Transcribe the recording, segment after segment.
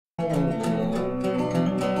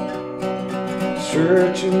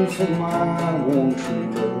Searching for my one true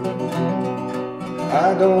love.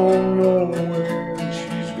 I don't know where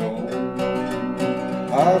she's gone.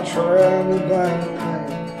 I'll travel by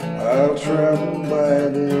night, I'll travel by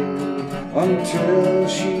day, until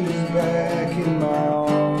she's back in my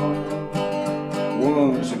arms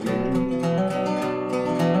once again.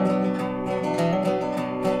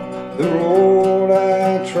 The road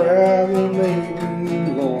I travel may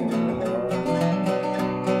be long and hard,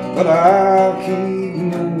 but I'll keep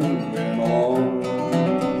moving on,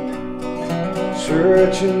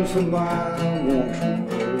 searching for my one true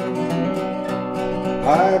love.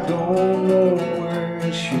 I don't know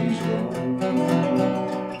where she's gone.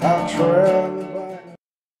 I'll travel by.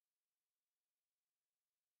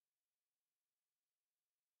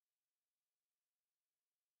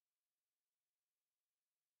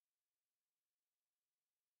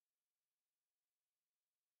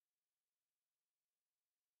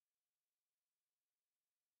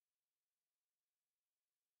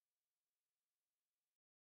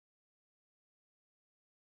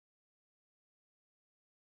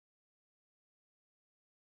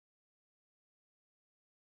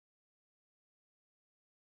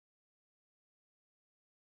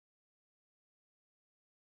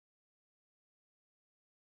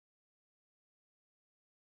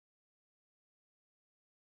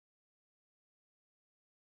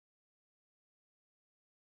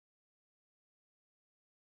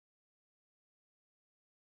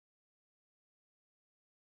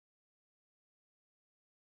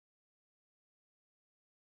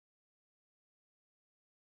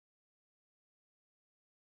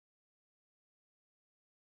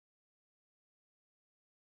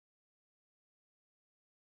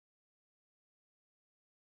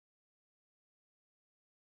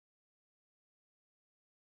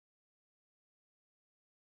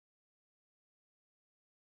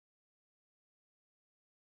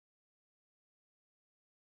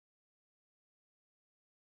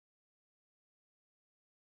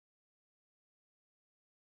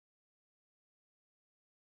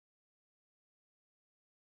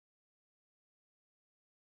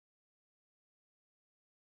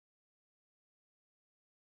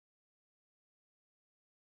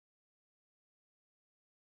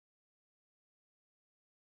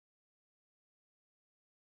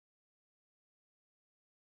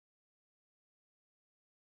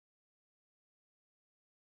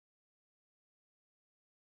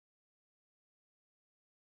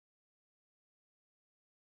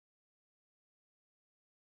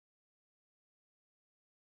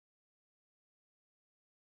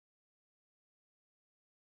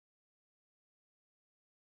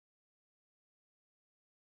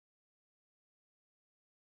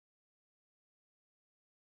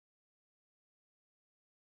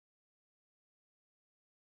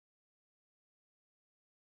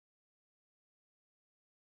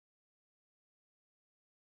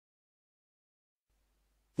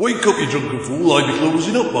 Wake up, you drunken fool, I'd be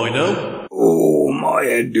closing up by now. Oh, my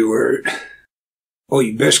head do hurt.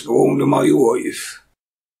 I'd best go home to my wife.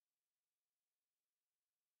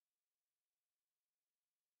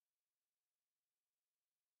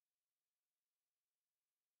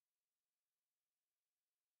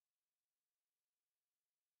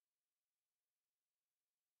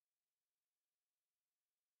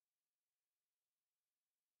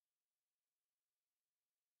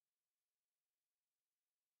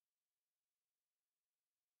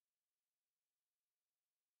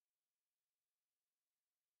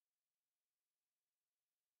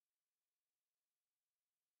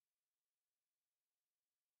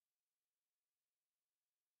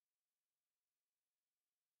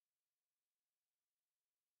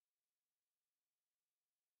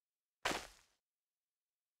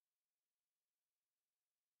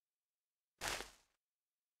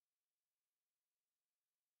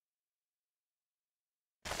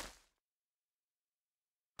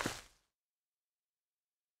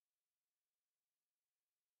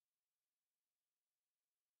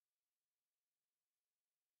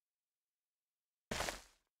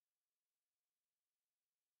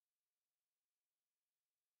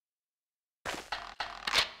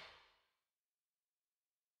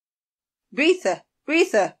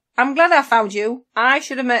 Retha, I'm glad I found you. I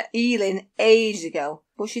should have met Elin ages ago,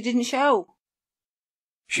 but she didn't show.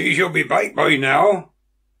 She shall be back by now.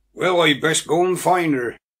 Well, I'd best go and find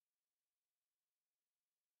her.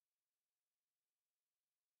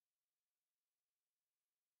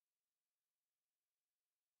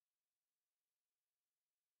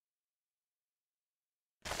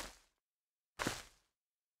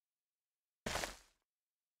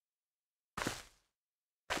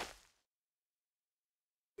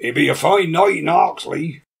 It'd be a fine night in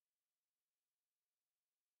Oxley.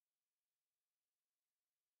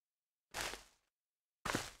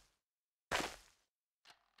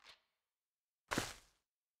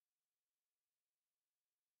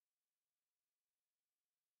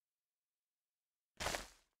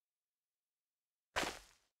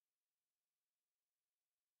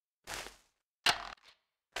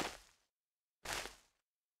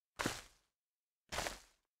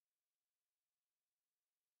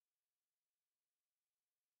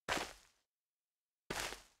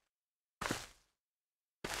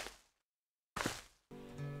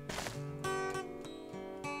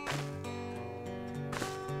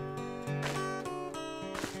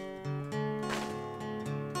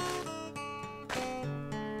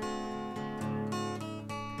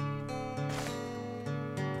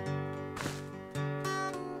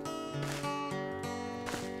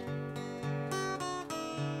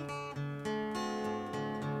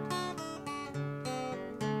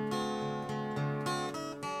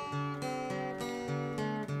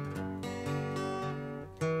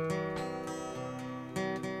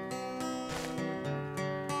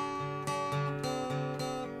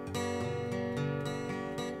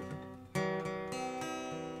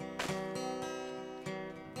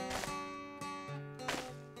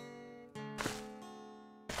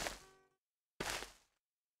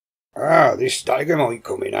 Ah, this dagger might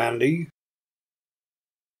come in handy.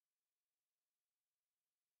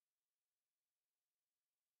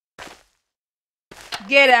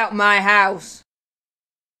 Get out my house.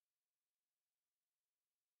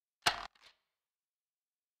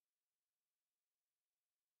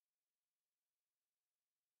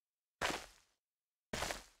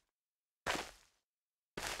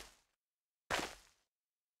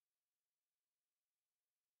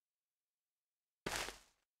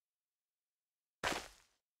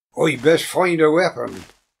 I'd best find a weapon.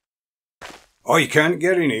 I can't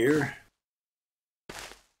get in here.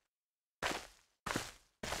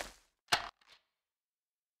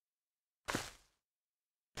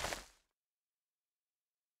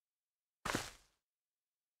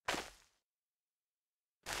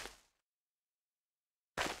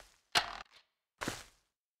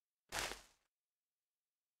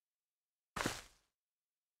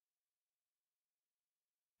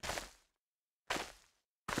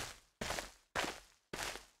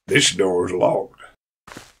 This door's locked.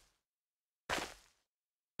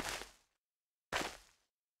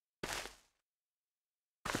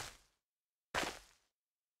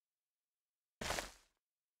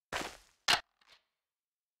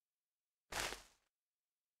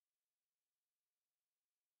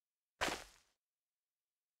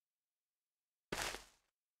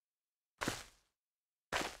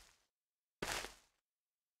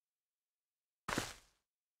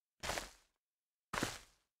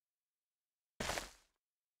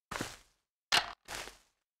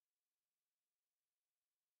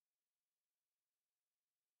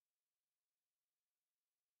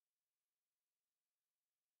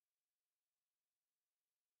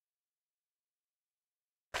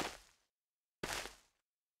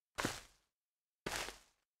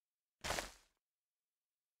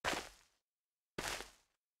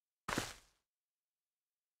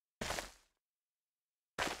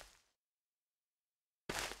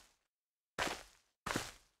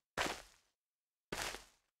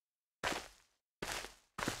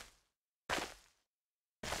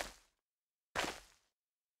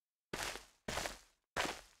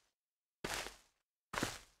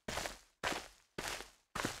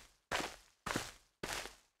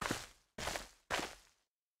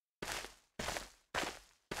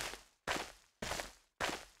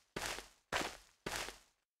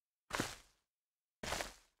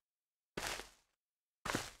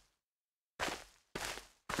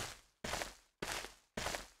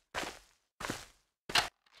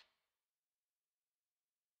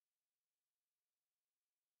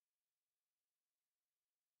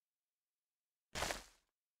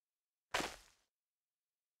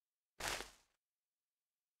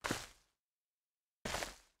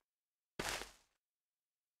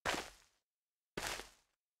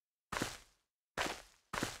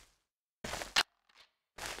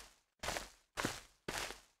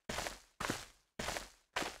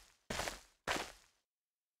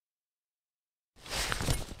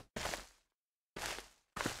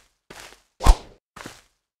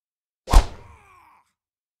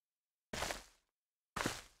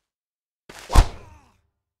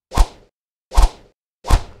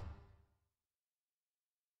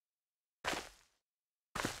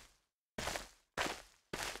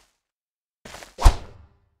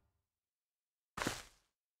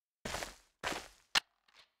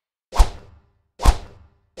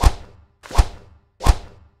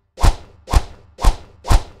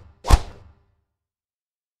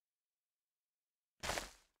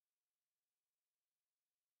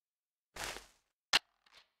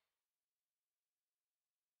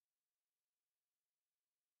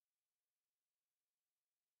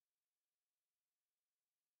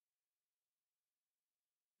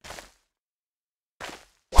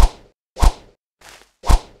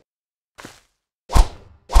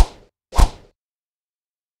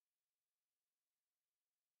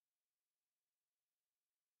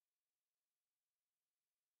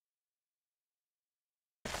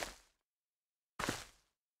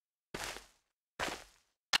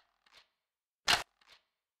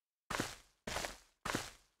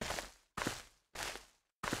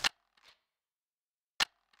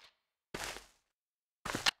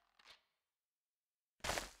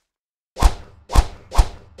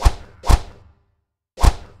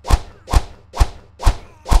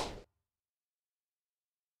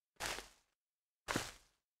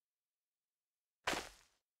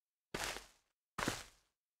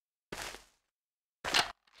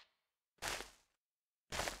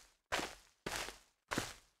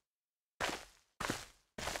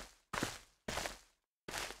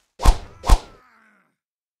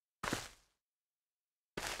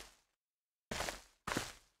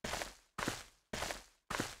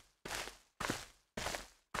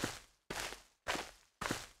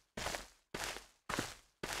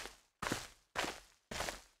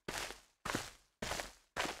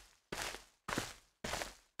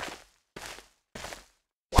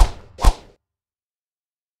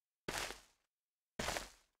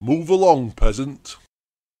 Move along, peasant.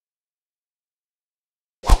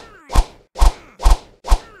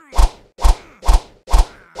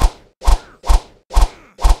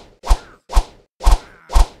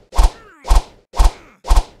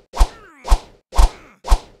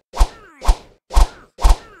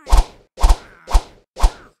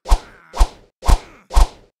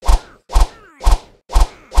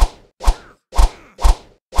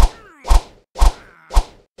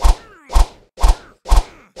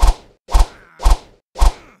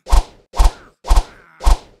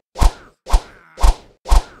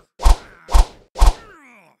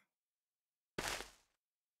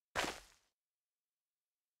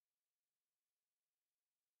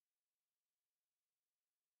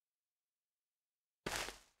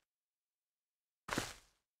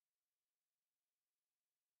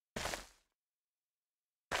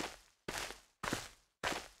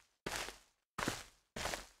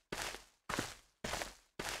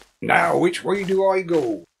 Now, which way do I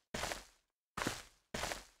go?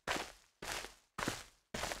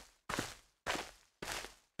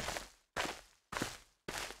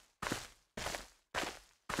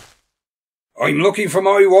 I'm looking for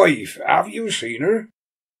my wife. Have you seen her?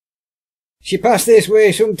 She passed this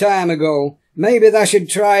way some time ago. Maybe thou should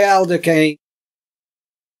try Aldercane.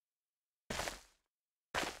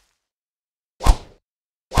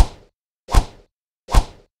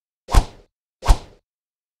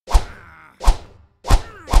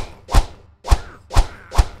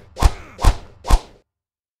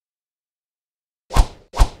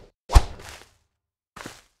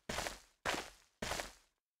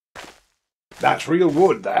 That's real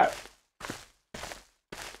wood, that.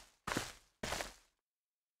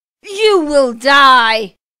 You will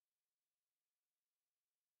die!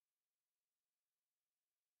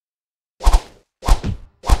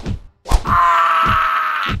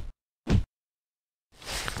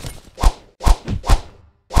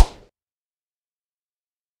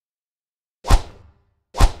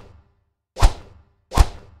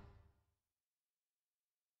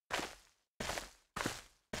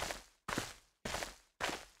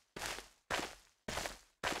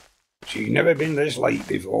 She's never been this late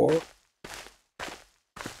before.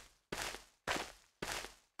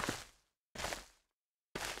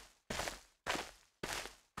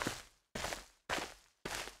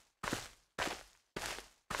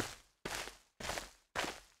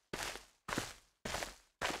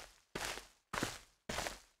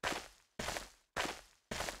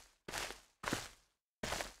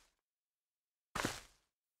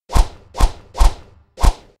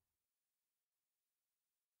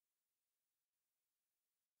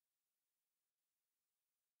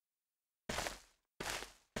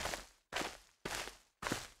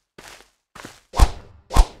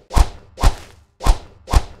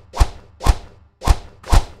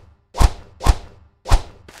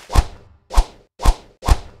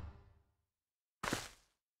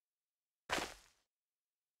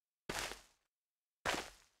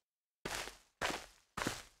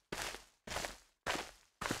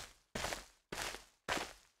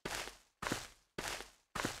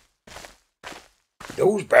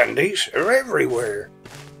 Those bandits are everywhere.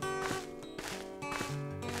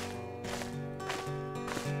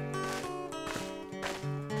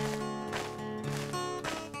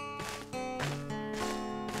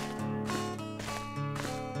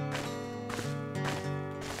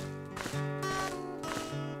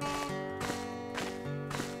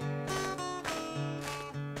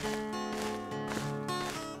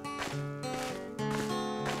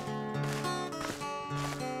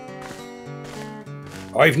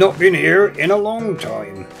 I've not been here in a long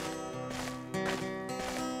time.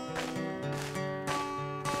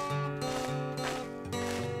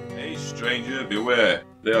 Hey stranger, beware.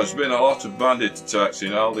 There has been a lot of bandit attacks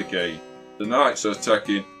in Aldercane. The knights are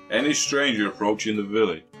attacking any stranger approaching the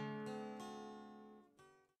village.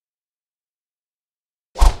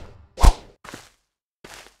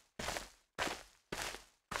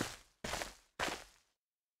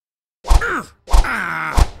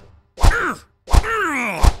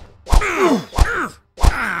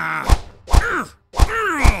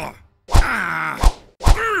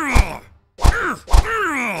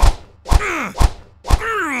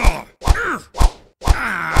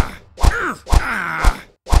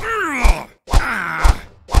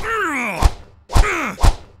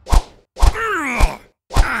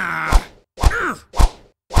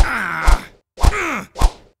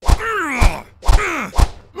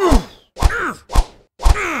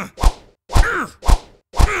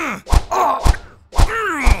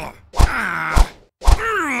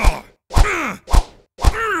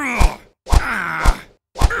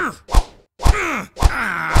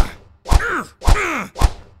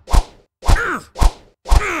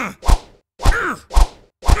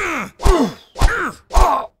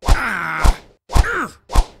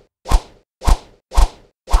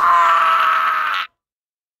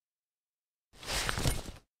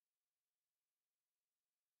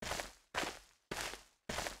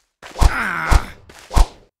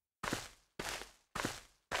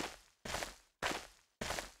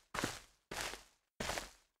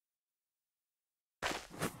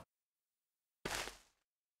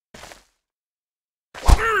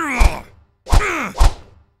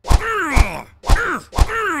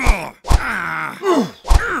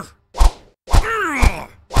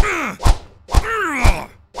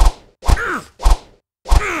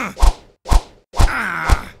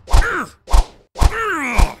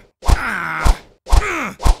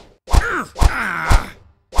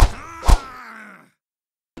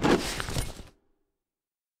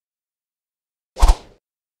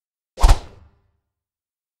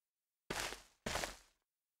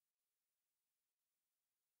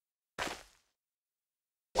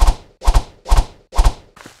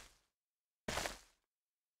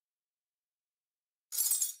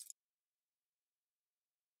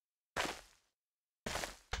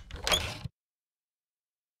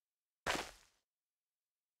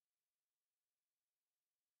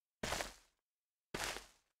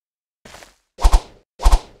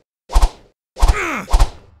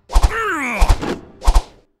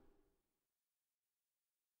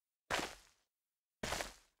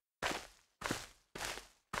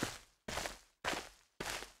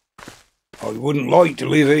 I wouldn't like to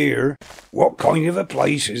live here. What kind of a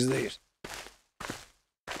place is this?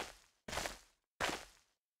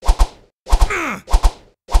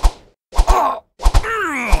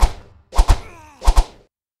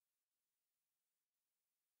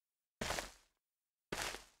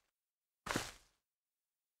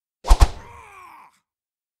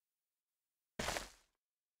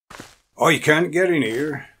 I can't get in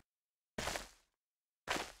here.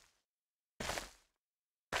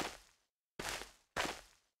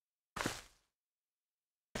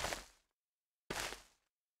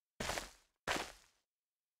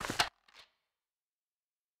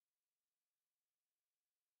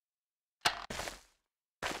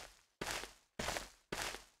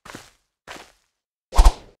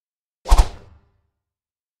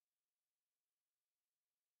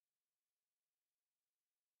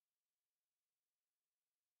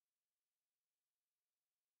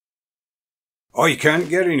 I can't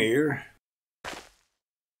get in here.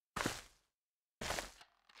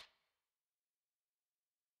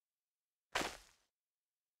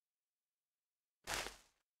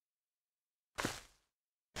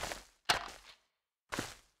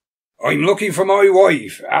 I'm looking for my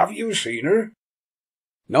wife. Have you seen her?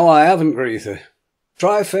 No, I haven't, Greether.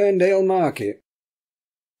 Try Ferndale Market.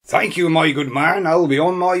 Thank you, my good man. I'll be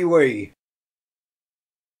on my way.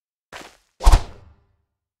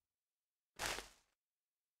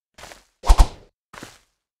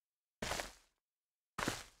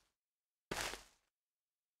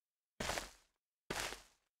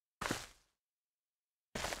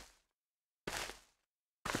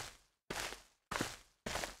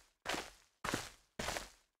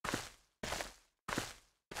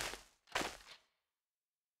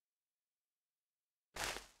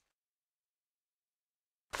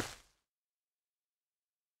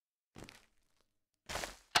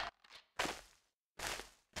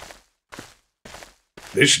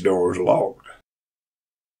 This door's locked.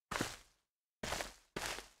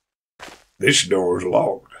 This door's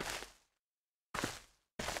locked.